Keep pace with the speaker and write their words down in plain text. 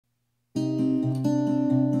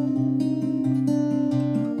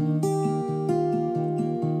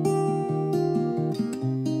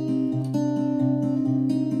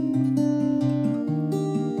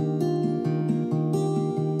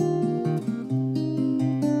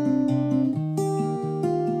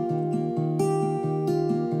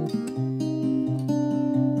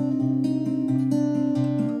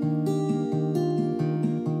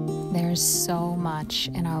much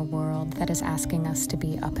in our world that is asking us to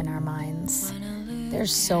be up in our minds.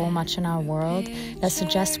 There's so much in our world that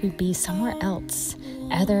suggests we be somewhere else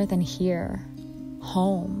other than here,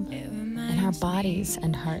 home, in our bodies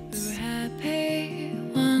and hearts.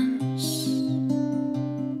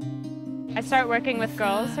 I start working with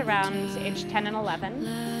girls around age 10 and 11,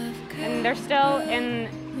 and they're still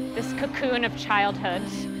in this cocoon of childhood,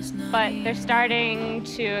 but they're starting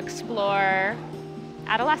to explore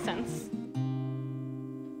adolescence.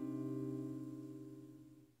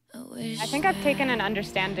 I think I've taken an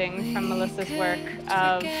understanding from Melissa's work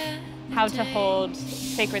of how to hold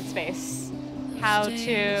sacred space, how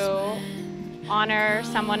to honor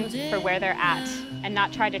someone for where they're at and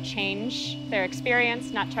not try to change their experience,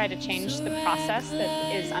 not try to change the process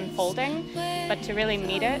that is unfolding, but to really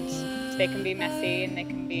meet it. They can be messy and they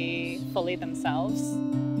can be fully themselves.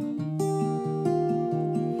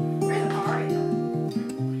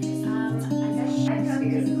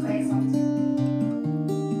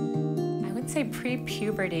 I would say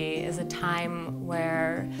pre-puberty is a time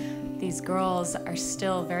where these girls are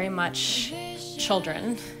still very much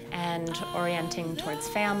children and orienting towards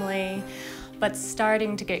family, but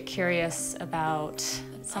starting to get curious about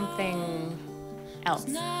something else.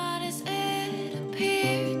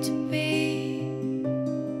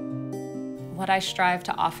 What I strive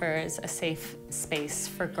to offer is a safe space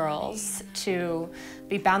for girls to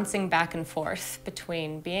be bouncing back and forth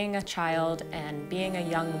between being a child and being a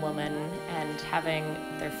young woman and having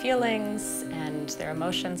their feelings and their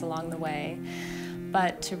emotions along the way,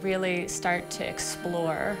 but to really start to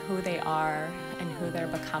explore who they are and who they're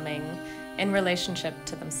becoming in relationship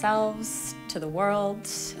to themselves, to the world,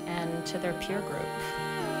 and to their peer group.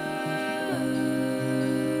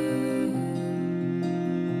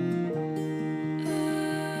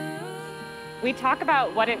 We talk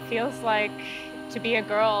about what it feels like to be a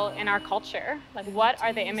girl in our culture. Like, what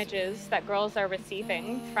are the images that girls are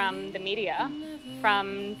receiving from the media,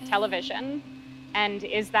 from television, and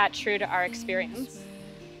is that true to our experience?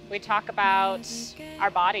 We talk about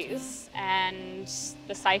our bodies and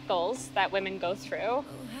the cycles that women go through.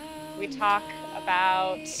 We talk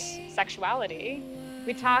about sexuality.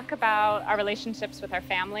 We talk about our relationships with our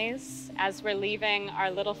families as we're leaving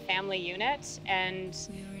our little family unit and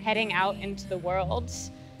heading out into the world.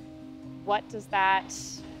 What does that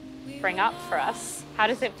bring up for us? How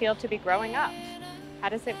does it feel to be growing up? How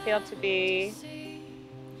does it feel to be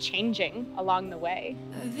changing along the way?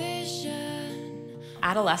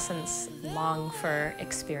 Adolescents long for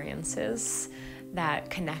experiences that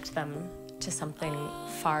connect them to something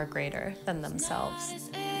far greater than themselves.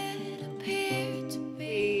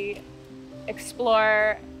 We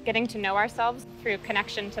explore getting to know ourselves through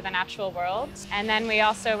connection to the natural world, and then we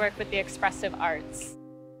also work with the expressive arts.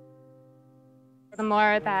 The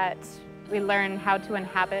more that we learn how to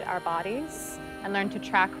inhabit our bodies and learn to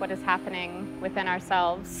track what is happening within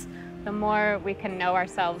ourselves, the more we can know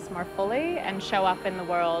ourselves more fully and show up in the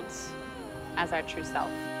world as our true self.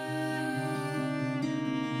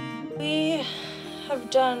 We have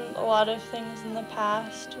done a lot of things in the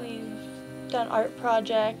past. We've done art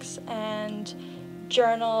projects and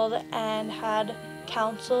journaled and had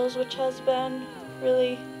councils, which has been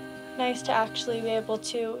really nice to actually be able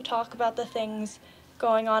to talk about the things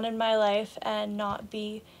going on in my life and not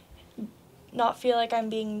feel like I'm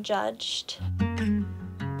being judged.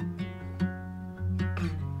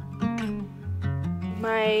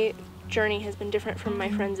 My journey has been different from my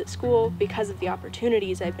friends at school because of the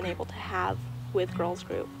opportunities I've been able to have with Girls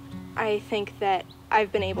Group. I think that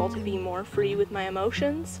I've been able to be more free with my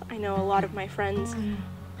emotions. I know a lot of my friends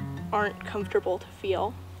aren't comfortable to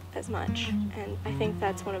feel as much, and I think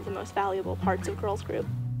that's one of the most valuable parts of Girls Group.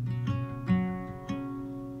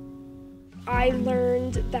 I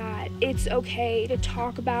learned that it's okay to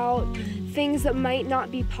talk about things that might not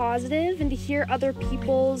be positive and to hear other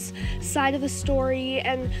people's side of the story.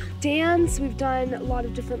 And dance, we've done a lot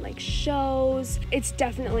of different shows. It's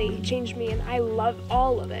definitely changed me and I love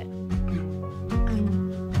all of it.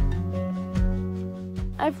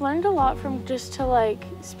 I've learned a lot from just to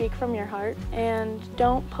speak from your heart and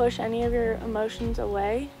don't push any of your emotions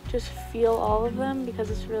away. Just feel all of them because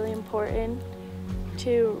it's really important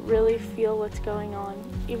to really feel what's going on,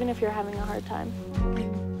 even if you're having a hard time.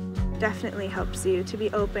 Definitely helps you to be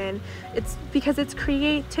open. It's because it's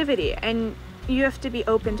creativity and you have to be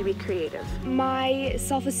open to be creative. My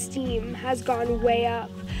self-esteem has gone way up.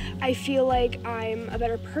 I feel like I'm a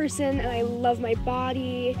better person and I love my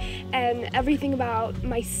body and everything about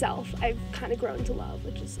myself I've kind of grown to love,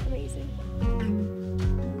 which is amazing.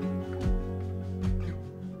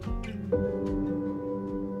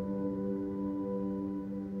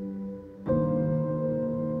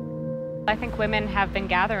 I think women have been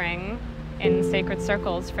gathering in sacred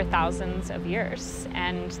circles for thousands of years,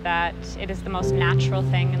 and that it is the most natural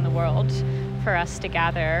thing in the world for us to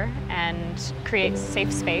gather and create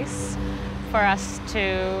safe space for us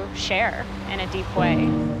to share in a deep way.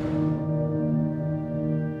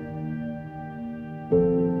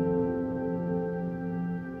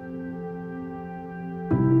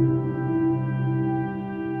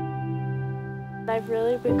 I've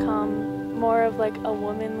really become more of like a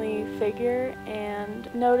womanly figure and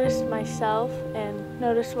noticed myself and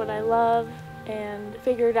noticed what I love and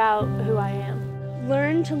figured out who I am.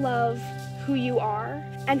 Learn to love who you are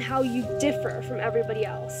and how you differ from everybody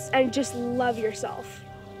else, and just love yourself,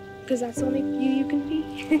 because that's the only you can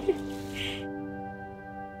be.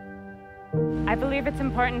 I believe it's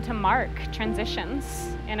important to mark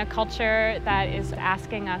transitions in a culture that is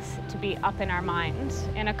asking us to be up in our mind,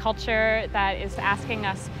 in a culture that is asking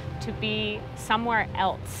us to be somewhere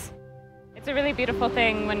else. It's a really beautiful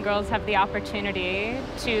thing when girls have the opportunity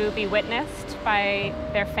to be witnessed by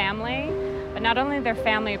their family, but not only their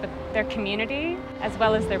family, but their community, as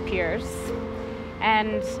well as their peers.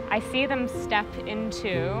 And I see them step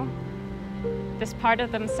into this part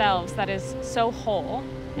of themselves that is so whole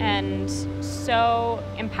and so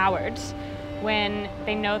empowered when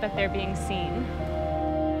they know that they're being seen.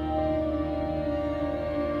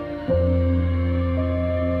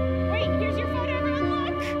 Wait, here's your photo,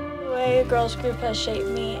 everyone, look! The way a girls group has shaped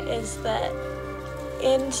me is that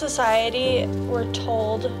in society, we're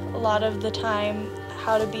told a lot of the time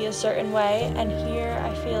how to be a certain way, and here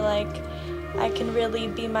I feel like I can really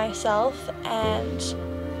be myself and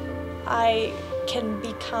I can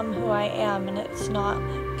become who I am, and it's not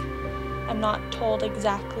like I'm not told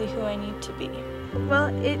exactly who I need to be. Well,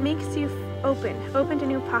 it makes you open to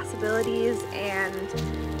new possibilities and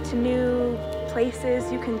to new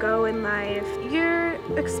places you can go in life. You're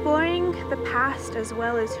exploring the past as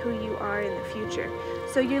well as who you are in the future.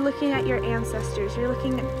 So you're looking at your ancestors, you're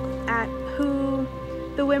looking at who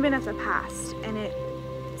the women of the past, and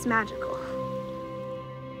it's magical.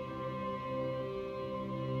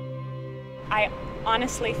 I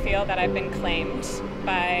honestly feel that I've been claimed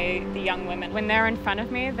by the young women. When they're in front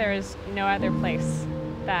of me, there's no other place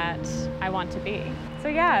that I want to be. So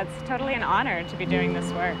yeah, it's totally an honor to be doing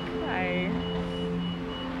this work.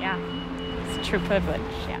 It's a true privilege,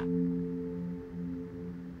 yeah.